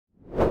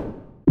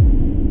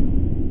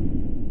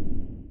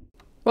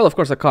Well, of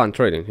course I can't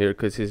trade in here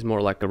because it's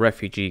more like a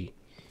refugee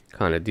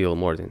kind of deal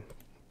more than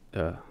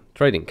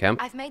trading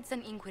camp. I've made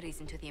some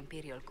inquiries into the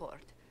Imperial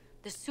Court.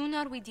 The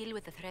sooner we deal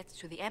with the threats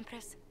to the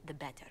Empress, the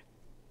better.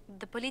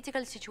 The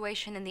political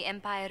situation in the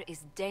Empire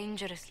is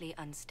dangerously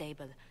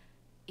unstable.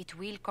 It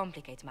will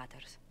complicate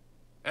matters.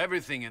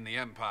 Everything in the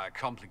Empire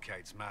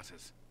complicates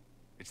matters.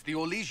 It's the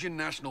Orlaisian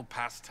national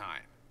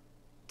pastime.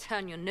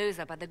 Turn your nose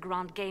up at the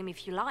grand game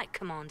if you like,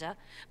 Commander,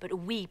 but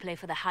we play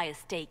for the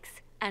highest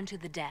stakes, and to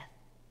the death.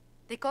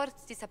 The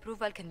Court's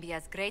disapproval can be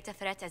as great a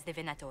threat as the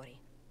Venatori.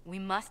 We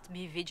must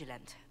be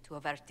vigilant to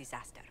avert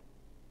disaster.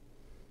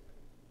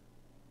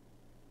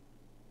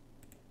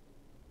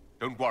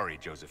 Don't worry,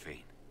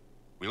 Josephine.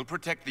 We'll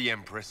protect the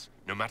Empress,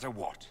 no matter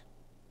what.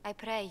 I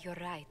pray you're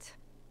right.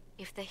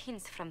 If the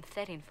hints from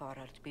Therinfor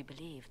are to be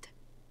believed,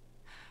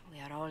 we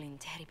are all in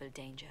terrible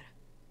danger.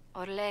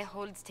 Orlais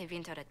holds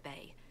Tevinter at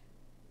bay.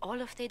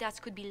 All of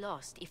Thedas could be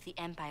lost if the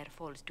Empire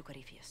falls to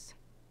Corypheus.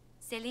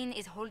 Celine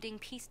is holding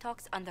peace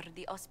talks under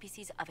the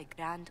auspices of a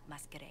grand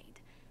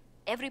masquerade.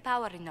 Every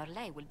power in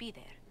Orlais will be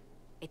there.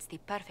 It's the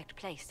perfect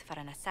place for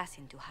an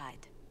assassin to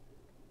hide.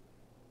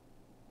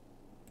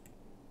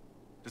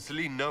 Does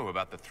Celine know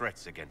about the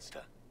threats against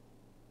her?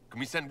 Can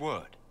we send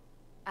word?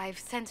 I've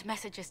sent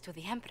messages to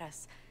the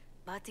Empress,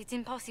 but it's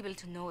impossible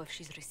to know if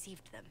she's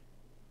received them.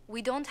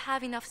 We don't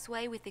have enough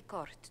sway with the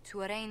court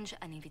to arrange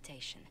an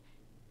invitation.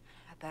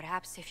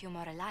 Perhaps a few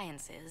more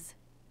alliances.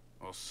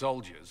 Or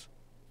soldiers.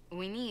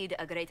 We need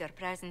a greater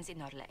presence in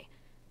Orlais.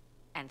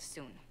 And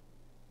soon.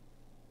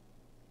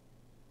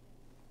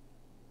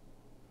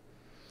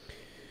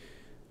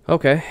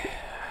 Okay.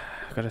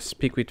 Gotta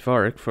speak with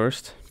Varric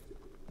first.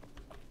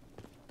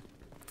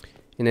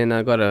 And then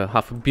I got a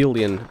 500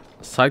 million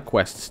side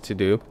quests to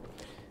do.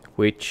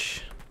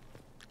 Which,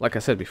 like I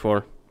said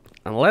before,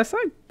 unless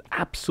I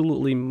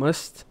absolutely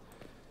must,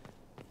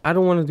 I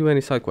don't want to do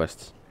any side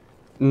quests.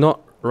 Not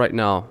right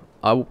now.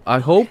 I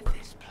hope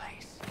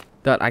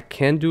that I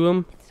can do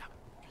them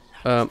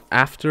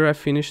after I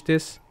finish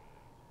this.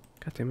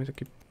 God damn it, I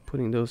keep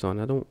putting those on.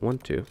 I don't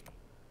want to.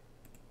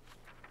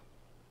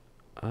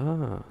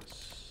 Ah.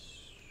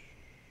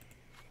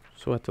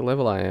 So at the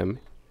level I am,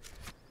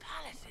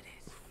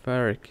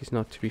 Varric is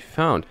not to be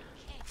found.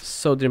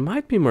 So there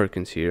might be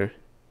merchants here.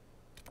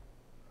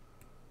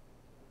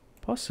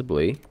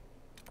 Possibly.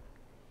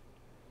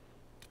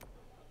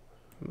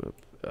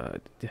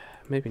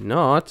 Maybe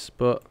not,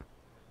 but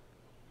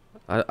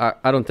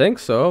I don't think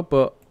so,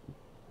 but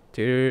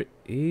there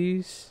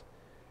is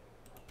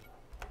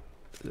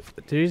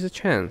a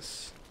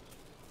chance.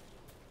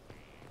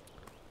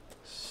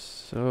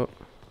 So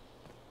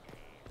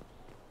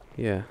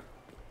yeah.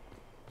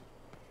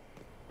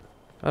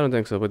 I don't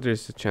think so, but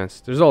there's a chance.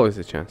 There's always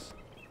a chance.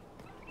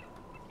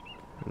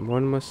 And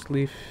one must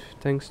leave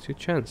thanks to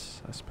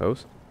chance, I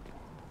suppose.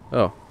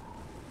 Oh.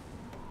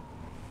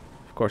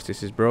 Of course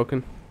this is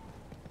broken.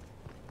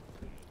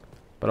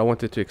 But I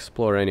wanted to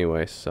explore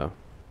anyway, so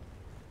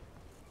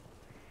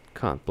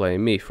can't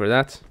blame me for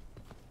that.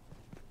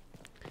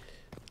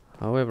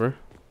 However,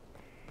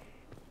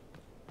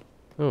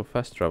 oh,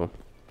 fast travel.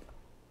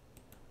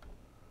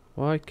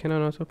 Why can I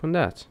not open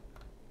that?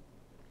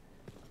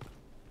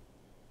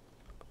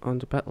 On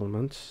the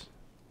battlements.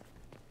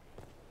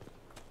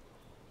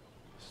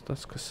 So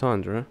that's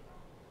Cassandra.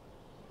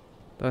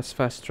 That's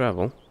fast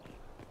travel.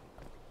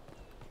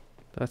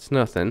 That's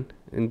nothing.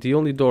 And the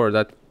only door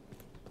that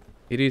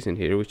it is in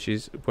here, which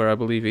is where I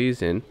believe he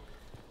is in,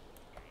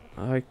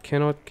 I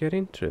cannot get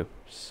into.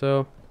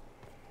 So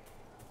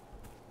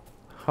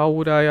how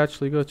would I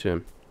actually go to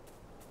him?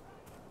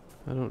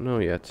 I don't know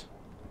yet.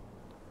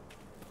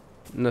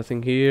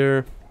 Nothing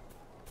here.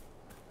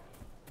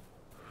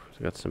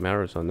 Got some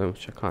arrows on them,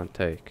 which I can't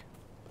take.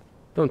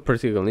 Don't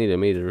particularly need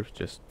them either,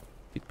 just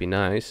it'd be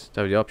nice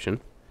to have the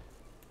option.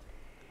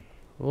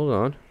 Hold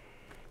on.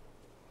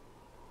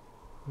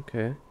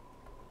 Okay.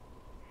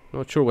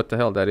 Not sure what the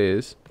hell that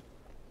is.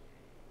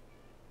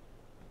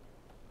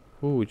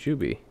 Who would you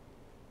be?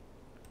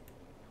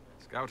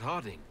 Scout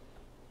Harding.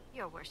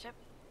 Your worship.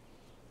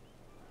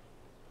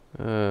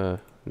 No.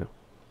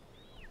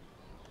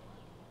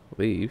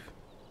 Leave?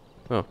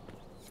 Oh.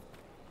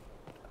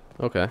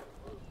 Okay.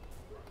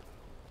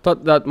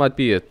 Thought that might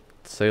be a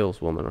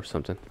saleswoman or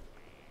something.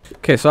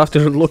 Okay, so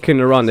after looking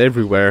around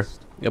everywhere,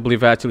 I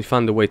believe I actually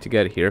found a way to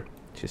get here.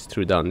 Just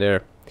through down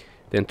there.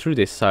 Then through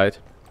this side.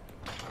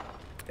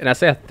 And I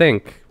say I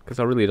think, because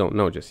I really don't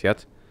know just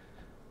yet.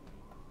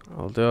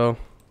 Although,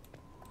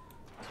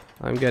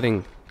 I'm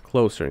getting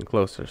closer and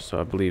closer,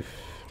 so I believe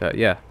that,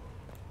 yeah.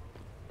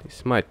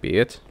 This might be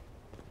it.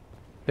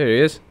 There he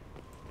is.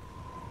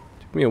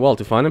 Took me a while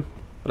to find him,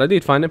 but I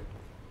did find him.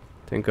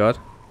 Thank God.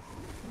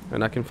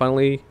 And I can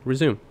finally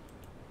resume.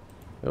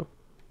 Oh,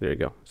 there you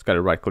go. Just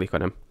gotta right click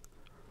on him.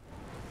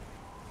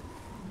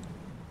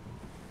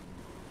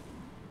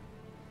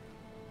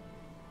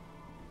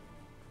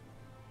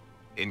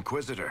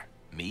 Inquisitor,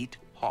 meet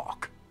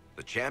Hawk,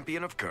 the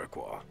champion of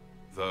Kirkwall.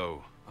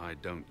 Though I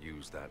don't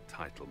use that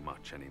title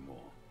much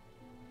anymore.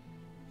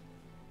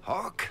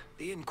 Hawk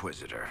The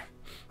Inquisitor.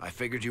 I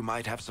figured you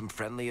might have some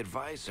friendly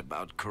advice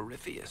about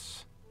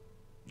Corypheus.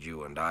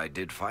 You and I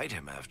did fight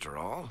him, after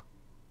all.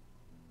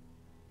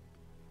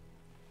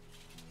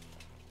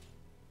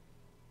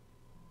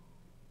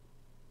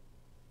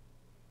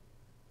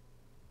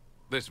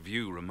 This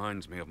view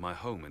reminds me of my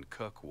home in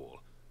Kirkwall.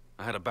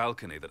 I had a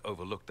balcony that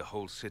overlooked the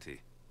whole city.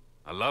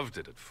 I loved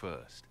it at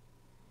first.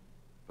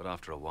 But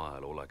after a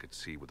while, all I could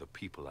see were the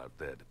people out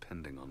there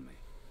depending on me.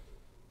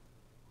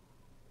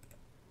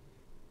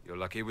 You're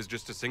lucky it was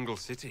just a single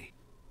city.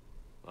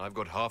 I've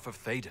got half of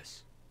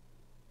Thedas.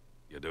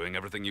 You're doing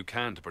everything you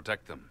can to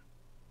protect them.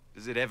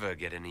 Does it ever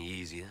get any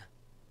easier?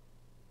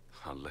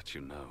 I'll let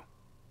you know.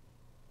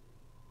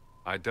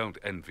 I don't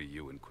envy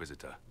you,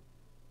 Inquisitor.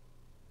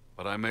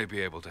 But I may be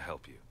able to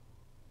help you.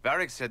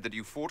 Varric said that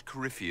you fought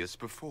Corypheus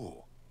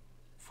before.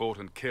 Fought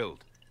and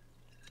killed.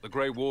 The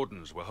Grey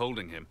Wardens were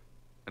holding him,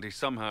 and he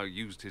somehow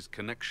used his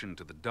connection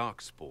to the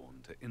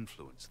Darkspawn to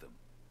influence them.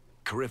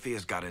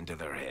 Corypheus got into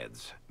their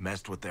heads,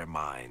 messed with their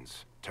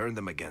minds, turned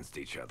them against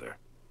each other.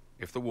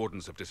 If the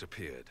Wardens have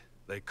disappeared,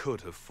 they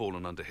could have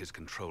fallen under his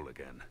control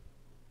again.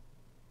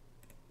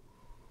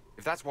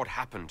 If that's what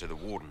happened to the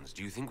Wardens,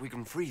 do you think we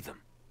can free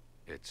them?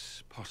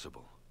 It's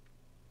possible.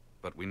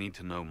 But we need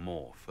to know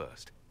more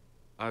first.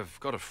 I've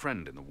got a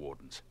friend in the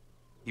Wardens.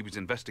 He was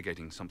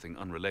investigating something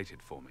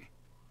unrelated for me.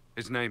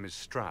 His name is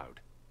Stroud.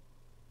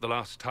 The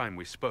last time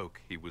we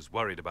spoke, he was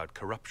worried about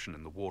corruption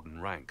in the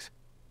Warden ranks.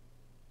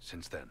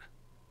 Since then,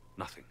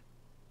 nothing.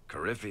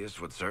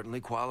 Corypheus would certainly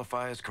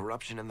qualify as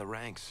corruption in the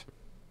ranks.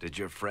 Did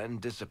your friend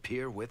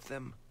disappear with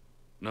them?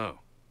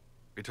 No.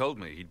 He told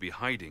me he'd be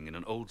hiding in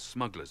an old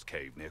smuggler's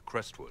cave near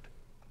Crestwood.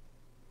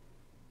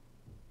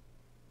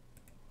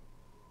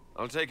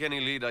 I'll take any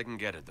lead I can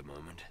get at the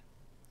moment.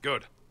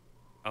 Good.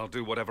 I'll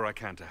do whatever I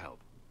can to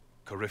help.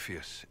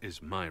 Corypheus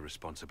is my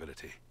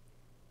responsibility.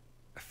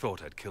 I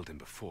thought I'd killed him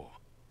before.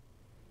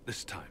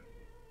 This time,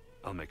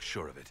 I'll make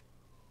sure of it.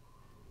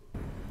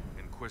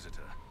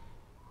 Inquisitor.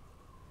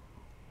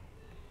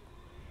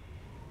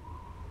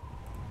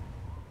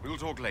 We'll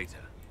talk later.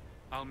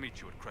 I'll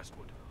meet you at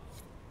Crestwood.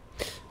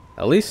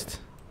 At least...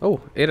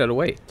 Oh, 8 out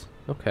of 8.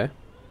 Okay.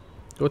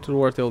 Go to the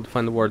War Table to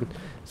find the Warden.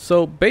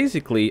 So,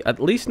 basically, at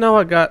least now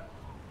I got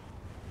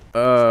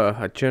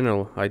a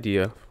general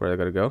idea of where I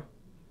gotta go.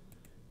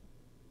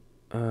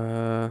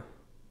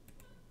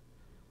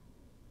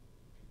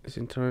 Is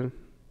in turn...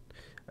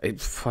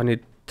 I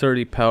need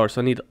 30 power, so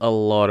I need a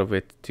lot of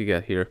it to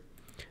get here.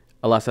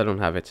 Alas, I don't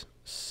have it.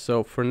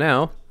 So, for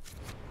now,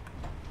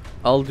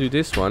 I'll do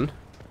this one.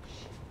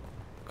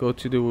 Go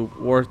to the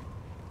War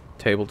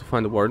Table to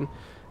find the Warden.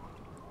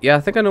 Yeah,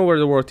 I think I know where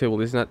the War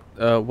Table is. Not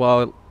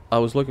while I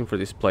was looking for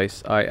this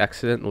place, I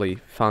accidentally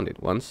found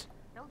it once.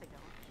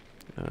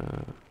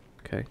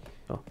 Okay.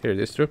 Oh, here it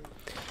is, true.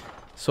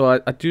 So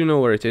I do know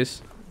where it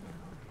is.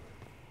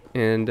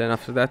 And then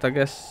after that, I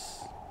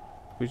guess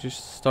we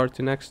just start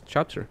the next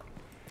chapter.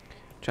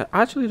 I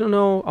actually don't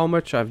know how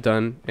much I've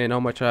done and how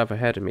much I have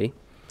ahead of me.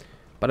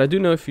 But I do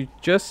know if you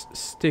just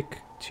stick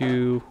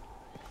to...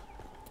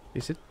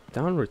 Is it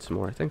downwards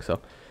more? I think so.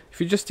 If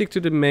you just stick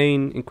to the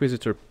main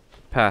Inquisitor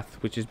path,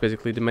 which is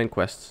basically the main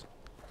quests,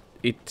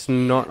 it's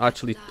not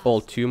actually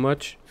all too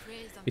much.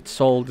 It's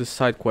all the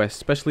side quests,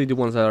 especially the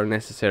ones that are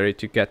necessary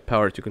to get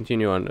power to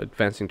continue on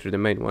advancing through the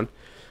main one,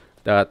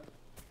 that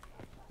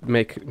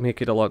make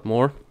it a lot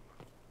more.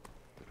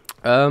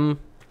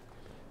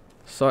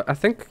 So I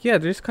think, yeah,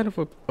 there's kind of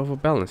a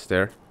balance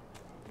there,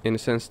 in the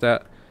sense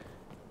that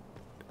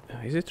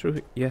is it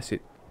true? Yes,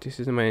 this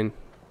is the main.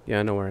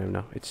 Yeah, I know where I am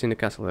now. It's in the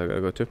castle that I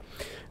gotta go to.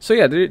 So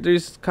yeah,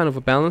 there's kind of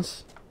a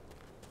balance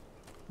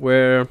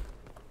where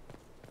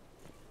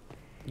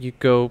you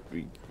go.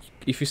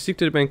 If you stick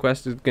to the main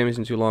quest, the game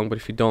isn't too long, but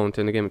if you don't,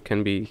 then the game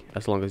can be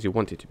as long as you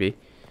want it to be.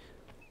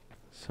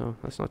 So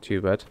that's not too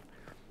bad.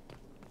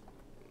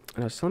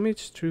 So let me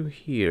just through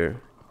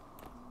here.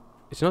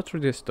 It's not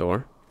through this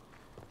door.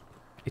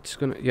 It's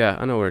gonna... Yeah,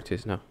 I know where it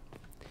is now.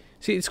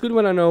 See, it's good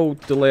when I know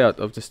the layout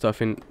of the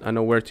stuff and I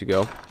know where to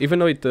go. Even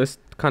though it does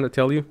kind of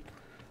tell you,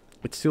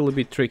 it's still a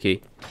bit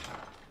tricky.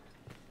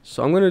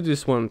 So I'm gonna do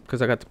this one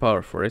because I got the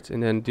power for it,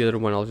 and then the other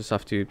one I'll just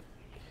have to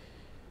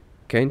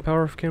gain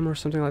power of camera or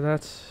something like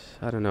that.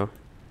 I don't know.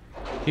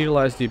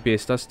 Utilize the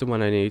abyss, that's the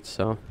one I need,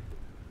 so...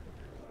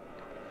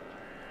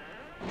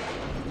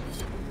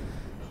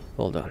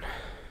 Hold on.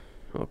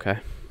 Okay.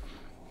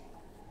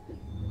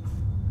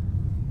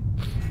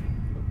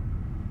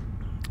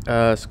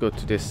 Let's go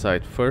to this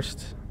side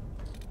first.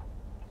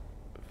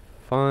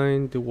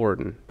 Find the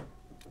Warden.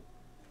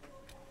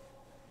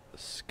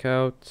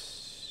 Scout.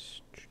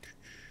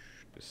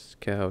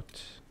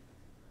 Scout.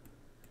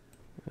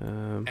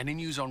 Any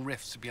news on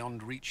rifts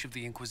beyond reach of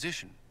the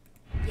Inquisition?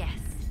 Yes.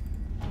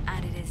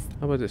 And it is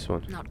How about this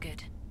one? not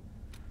good.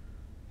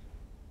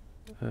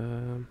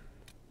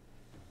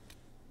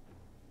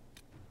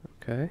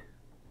 Okay.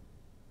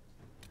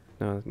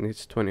 No, it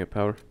needs 20 of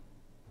power.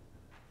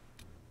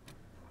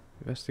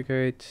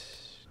 Investigate.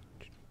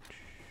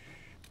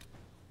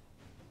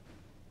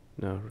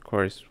 No,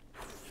 requires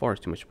far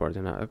too much power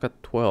than that. I've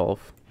got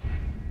 12.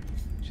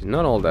 Which is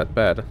not all that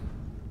bad.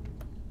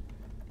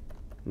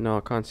 No, I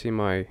can't see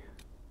my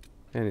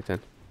anything.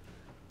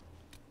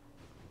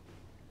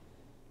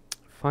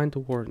 Find the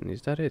Warden,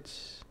 is that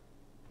it?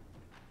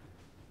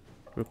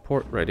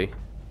 Report ready.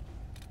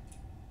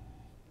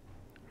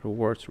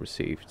 Rewards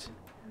received.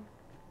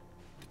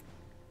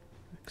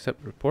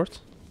 Accept report.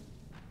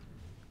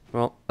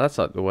 Well, that's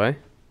out the way.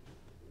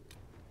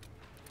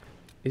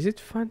 Is it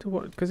find the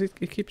Warden? Because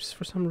it keeps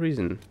for some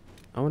reason.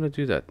 I want to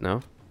do that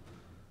now.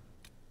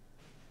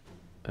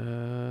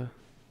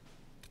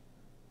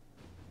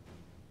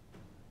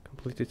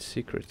 Completed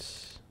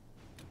secrets.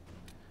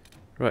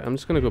 Right, I'm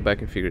just gonna go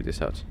back and figure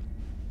this out.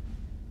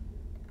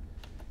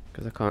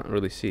 Because I can't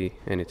really see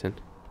anything.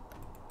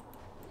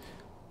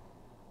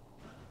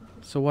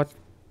 So what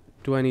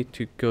do I need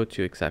to go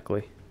to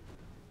exactly?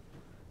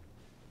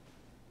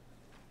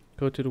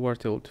 Go to the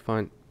Warden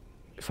to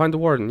find the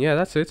Warden. Yeah,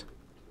 that's it.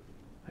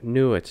 I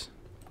knew it.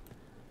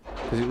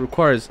 Because it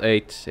requires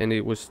 8, and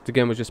the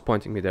game was just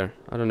pointing me there.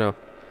 I don't know.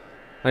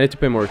 I need to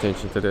pay more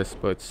attention to this,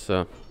 but it's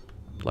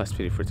last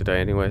video for today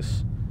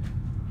anyways.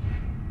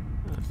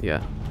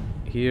 Yeah.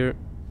 Here.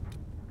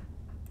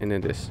 And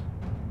then this.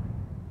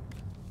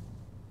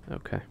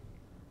 Okay.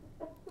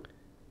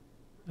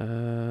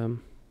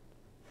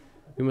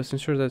 We must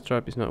ensure that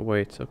trap is not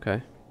wait.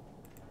 Okay.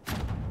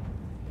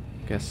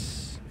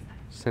 Guess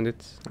send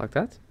it like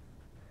that.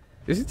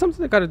 Is it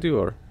something I gotta do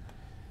or?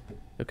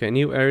 Okay,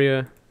 new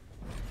area.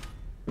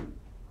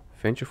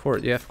 Venture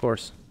forward. Yeah, of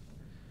course.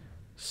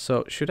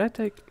 So should I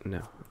take?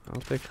 No,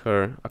 I'll take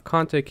her. I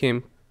can't take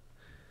him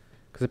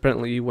because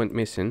apparently he went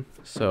missing.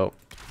 So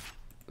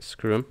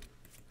screw him.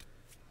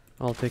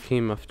 I'll take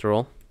him after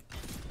all.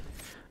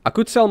 I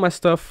could sell my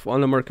stuff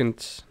on the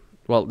merchant.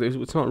 Well,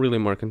 it's not really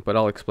merchant, but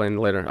I'll explain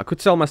later. I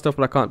could sell my stuff,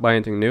 but I can't buy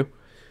anything new.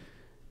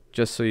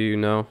 Just so you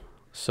know.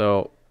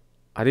 So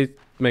I did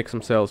make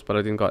some sales, but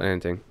I didn't got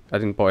anything. I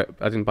didn't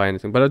buy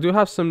anything. But I do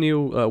have some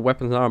new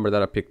weapons and armor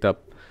that I picked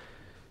up.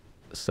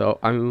 So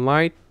I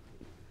might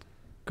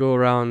go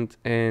around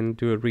and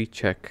do a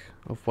recheck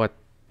of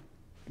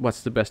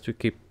what's the best to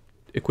keep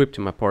equipped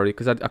in my party,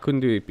 because I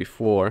couldn't do it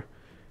before,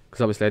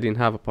 because obviously I didn't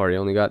have a party. I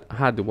only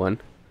had the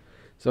one.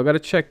 So I gotta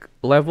check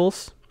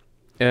levels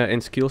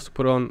and skills to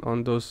put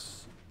on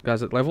those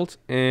guys at levels,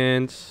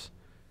 and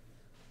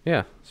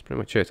yeah, that's pretty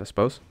much it, I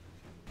suppose.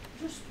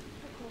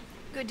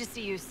 Good to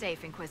see you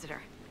safe,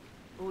 Inquisitor.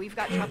 We've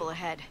got trouble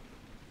ahead.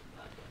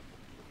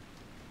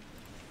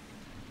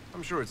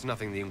 I'm sure it's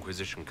nothing the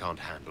Inquisition can't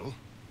handle.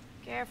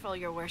 Careful,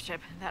 your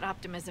worship. That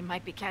optimism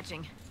might be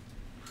catching.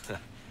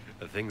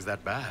 Are things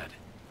that bad?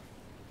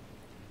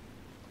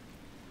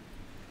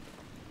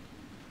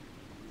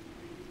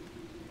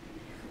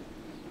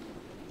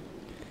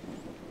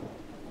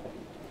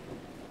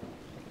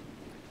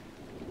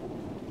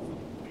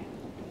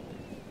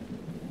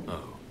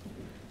 Oh.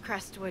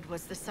 Crestwood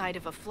was the site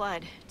of a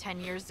flood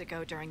 10 years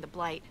ago during the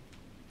Blight.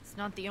 It's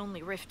not the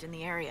only rift in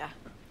the area,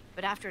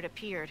 but after it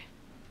appeared,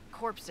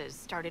 corpses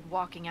started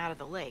walking out of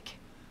the lake.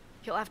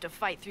 You'll have to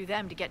fight through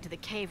them to get to the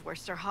cave where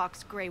Sir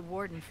Hawke's Grey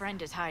Warden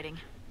friend is hiding.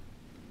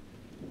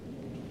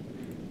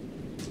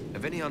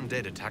 Have any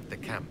undead attacked the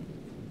camp?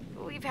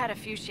 We've had a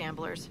few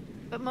shamblers,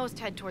 but most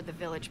head toward the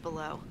village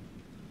below.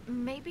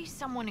 Maybe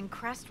someone in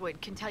Crestwood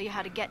can tell you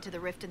how to get to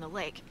the rift in the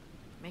lake.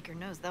 Maker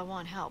knows they'll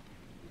want help.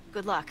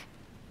 Good luck,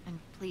 and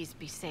please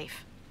be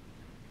safe.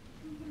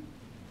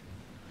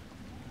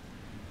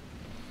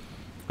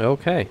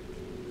 Okay.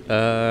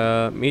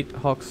 Meet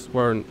Hawke's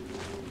Warden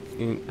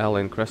in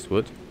Allen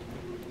Crestwood.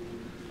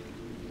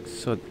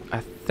 So I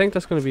think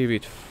that's gonna be a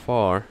bit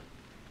far.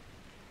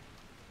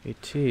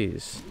 It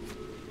is.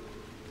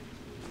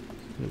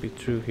 It's gonna be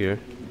through here,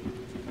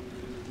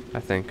 I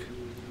think.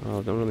 Oh,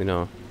 I don't really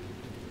know.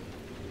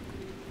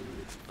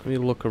 Let me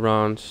look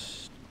around.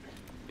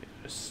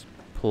 There's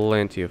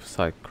plenty of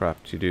side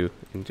crap to do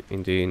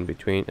in the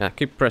in-between.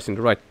 Keep pressing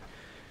the right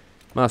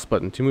mouse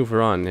button to move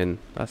around, and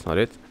that's not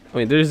it. I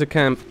mean, there is a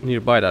camp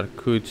nearby that I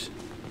could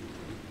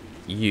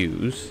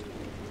use.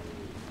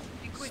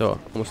 So,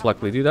 I'll most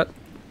likely do that.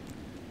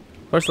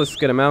 First, let's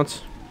get a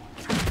mount.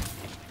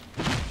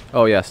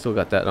 Oh yeah, still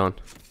got that on.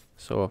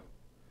 So,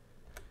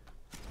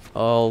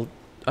 I'll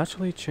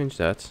actually change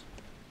that.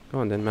 Go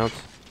on then, mount.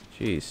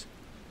 Jeez.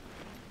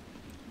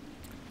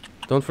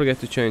 Don't forget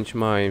to change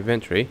my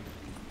inventory.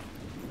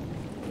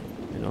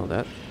 And all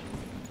that.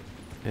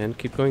 And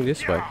keep going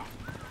this way.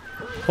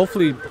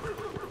 Hopefully,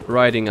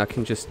 riding I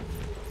can just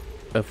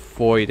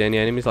avoid any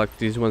enemies like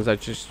these ones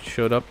that just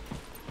showed up.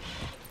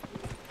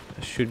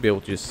 I should be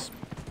able to just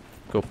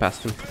go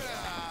past them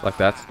like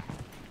that.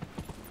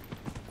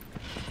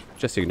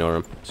 Just ignore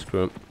them.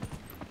 Screw them.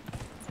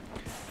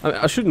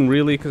 I shouldn't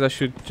really, because I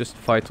should just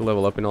fight to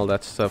level up and all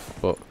that stuff,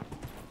 but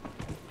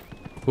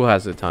who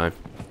has the time?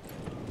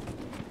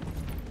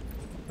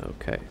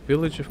 Okay,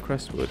 Village of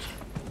Crestwood.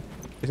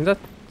 Isn't that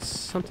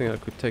something I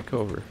could take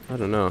over? I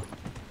don't know.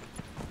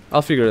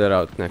 I'll figure that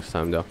out next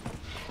time though.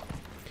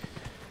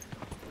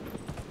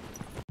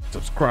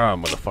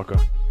 Subscribe,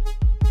 motherfucker.